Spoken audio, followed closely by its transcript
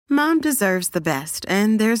Mom deserves the best,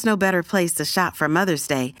 and there's no better place to shop for Mother's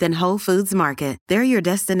Day than Whole Foods Market. They're your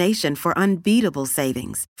destination for unbeatable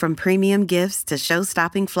savings, from premium gifts to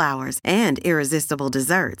show-stopping flowers and irresistible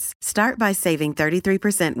desserts. Start by saving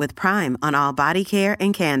 33% with Prime on all body care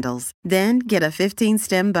and candles. Then get a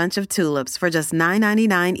 15-stem bunch of tulips for just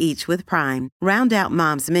 $9.99 each with Prime. Round out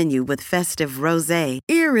Mom's menu with festive rosé,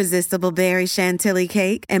 irresistible berry chantilly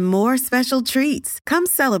cake, and more special treats. Come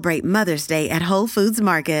celebrate Mother's Day at Whole Foods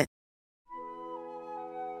Market.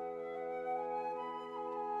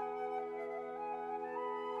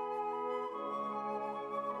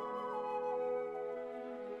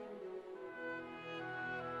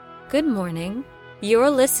 Good morning. You're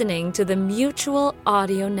listening to the Mutual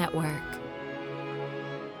Audio Network.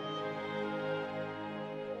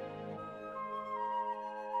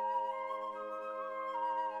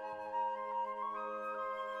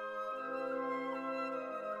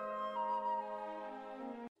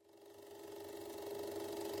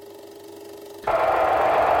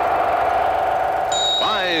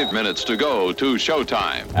 Minutes to go to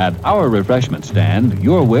showtime. At our refreshment stand,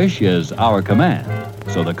 your wish is our command.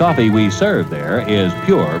 So the coffee we serve there is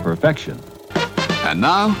pure perfection. And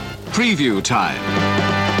now, preview time.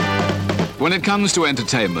 When it comes to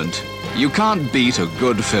entertainment, you can't beat a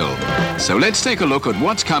good film. So let's take a look at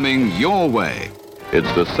what's coming your way.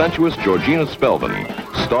 It's the sensuous Georgina Spelvin,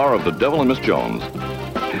 star of The Devil and Miss Jones,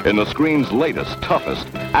 in the screen's latest, toughest,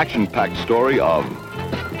 action-packed story of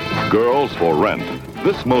Girls for Rent.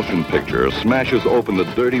 This motion picture smashes open the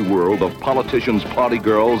dirty world of politicians, party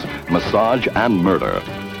girls, massage, and murder.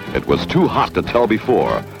 It was too hot to tell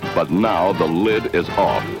before, but now the lid is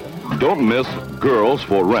off. Don't miss Girls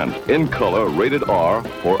for Rent, in color, rated R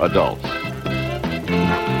for adults.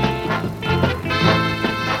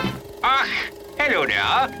 Hello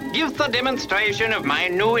there. Give the demonstration of my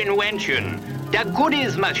new invention, the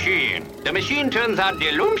goodies machine. The machine turns out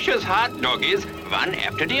delicious hot doggies one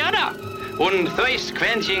after the other. And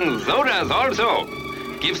thirst-quenching sodas also.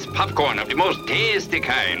 Gives popcorn of the most tasty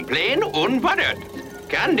kind, plain unbuttered.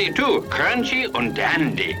 Candy too, crunchy and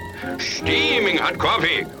dandy. Steaming hot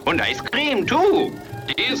coffee and ice cream too.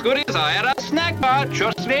 These goodies are at a snack bar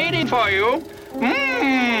just waiting for you.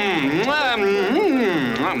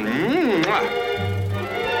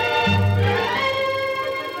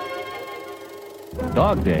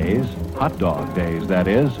 Dog days, hot dog days that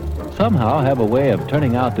is, somehow have a way of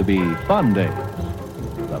turning out to be fun days.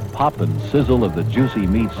 The pop and sizzle of the juicy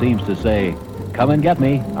meat seems to say, come and get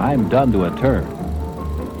me, I'm done to a turn.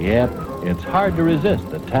 Yep, it's hard to resist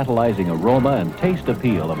the tantalizing aroma and taste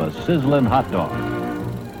appeal of a sizzling hot dog.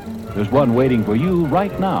 There's one waiting for you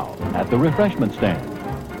right now at the refreshment stand.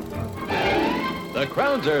 The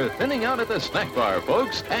crowds are thinning out at the snack bar,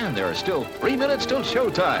 folks, and there are still 3 minutes till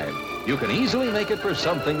showtime. You can easily make it for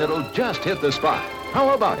something that'll just hit the spot. How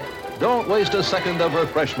about it? Don't waste a second of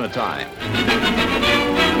refreshment time.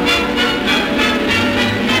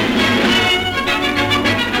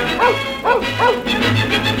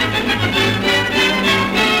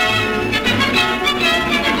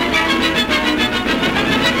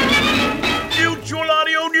 Mutual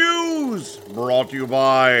Audio News, brought to you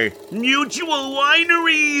by Mutual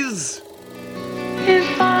Wineries.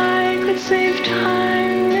 If I could save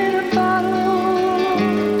time in a bottle,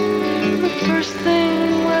 the first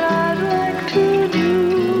thing what I'd like to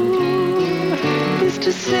do is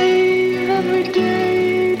to save every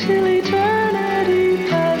day till eternity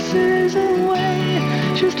passes away,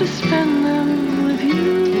 just to spend them with you.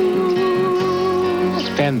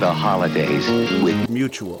 Spend the holidays with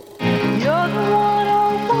Mutual. You're the one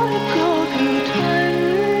I want to go through time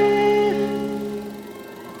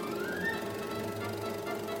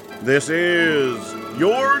with. This is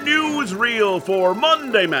your newsreel for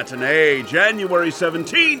Monday matinee, January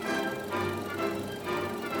 17th.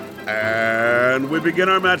 And we begin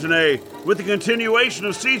our matinee with the continuation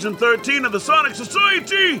of Season 13 of the Sonic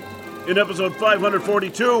Society. In episode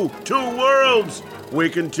 542, Two Worlds, we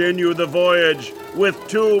continue the voyage with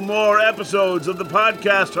 2 more episodes of the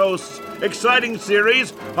podcast host's exciting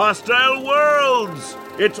series, Hostile Worlds.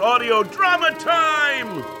 It's audio drama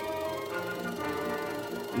time!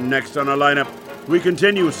 Next on our lineup, we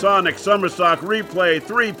continue Sonic Summerstock Replay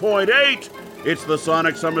 3.8. It's the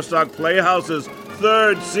Sonic Summerstock Playhouse's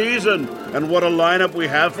 3rd season, and what a lineup we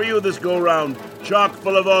have for you this go-round. Chock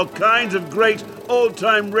full of all kinds of great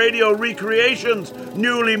old-time radio recreations,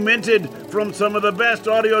 newly minted from some of the best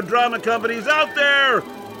audio drama companies out there.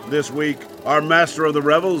 This week, our master of the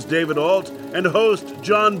revels, David Alt, and host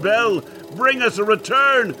John Bell, bring us a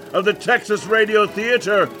return of the Texas Radio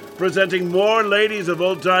Theater, presenting more ladies of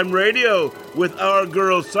old-time radio with Our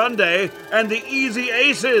Girls Sunday and the Easy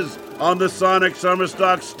Aces on the Sonic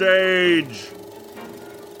Summerstock stage.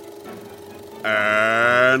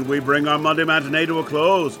 And we bring our Monday matinee to a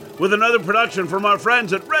close with another production from our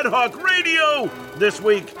friends at Red Hawk Radio. This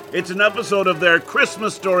week, it's an episode of their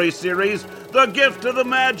Christmas story series, The Gift of the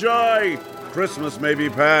Magi. Christmas may be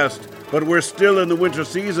past, but we're still in the winter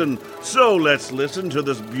season, so let's listen to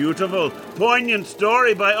this beautiful, poignant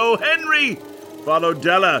story by O. Henry. Follow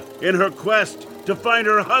Della in her quest to find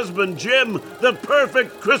her husband, Jim, the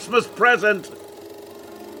perfect Christmas present.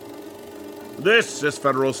 This is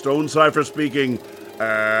Federal Stone Cipher speaking,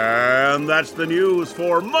 and that's the news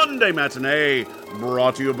for Monday Matinee,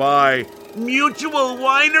 brought to you by Mutual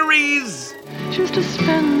Wineries. Just to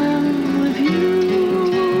spend them with you.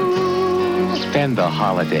 Spend the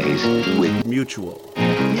holidays with Mutual.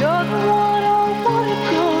 You're the one I want to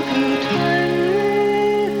go through time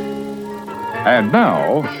with. And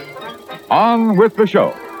now, on with the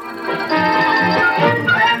show.